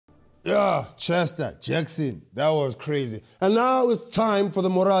Yeah, Chester, Jackson, that was crazy. And now it's time for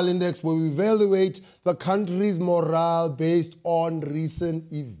the Morale Index, where we evaluate the country's morale based on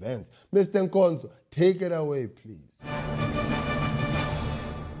recent events. Mr. Nkonzo, take it away, please.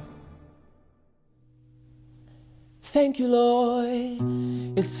 Thank you,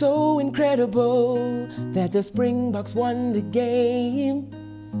 Lord. It's so incredible that the Springboks won the game.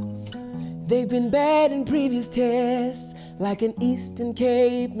 They've been bad in previous tests, like an Eastern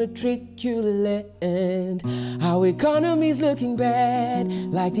Cape matriculant. Our economy's looking bad,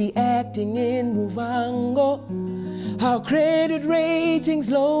 like the acting in Muvango. Our credit rating's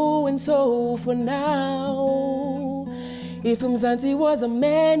low, and so for now, if Mzansi was a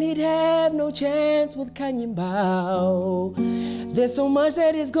man, he'd have no chance with Kanyimbao. There's so much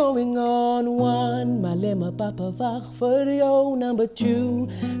that is going on. One, Malema Papa Vach Furio. Number two,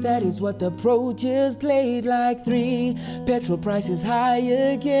 that is what the Proteas played. Like three, petrol prices high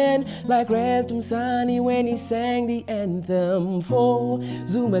again, like Rasdom Sani when he sang the anthem. Four,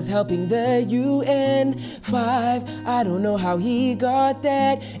 Zuma's helping the UN. Five, I don't know how he got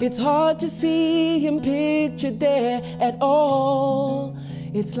that. It's hard to see him pictured there at all.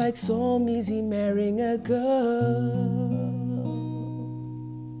 It's like Somizi marrying a girl.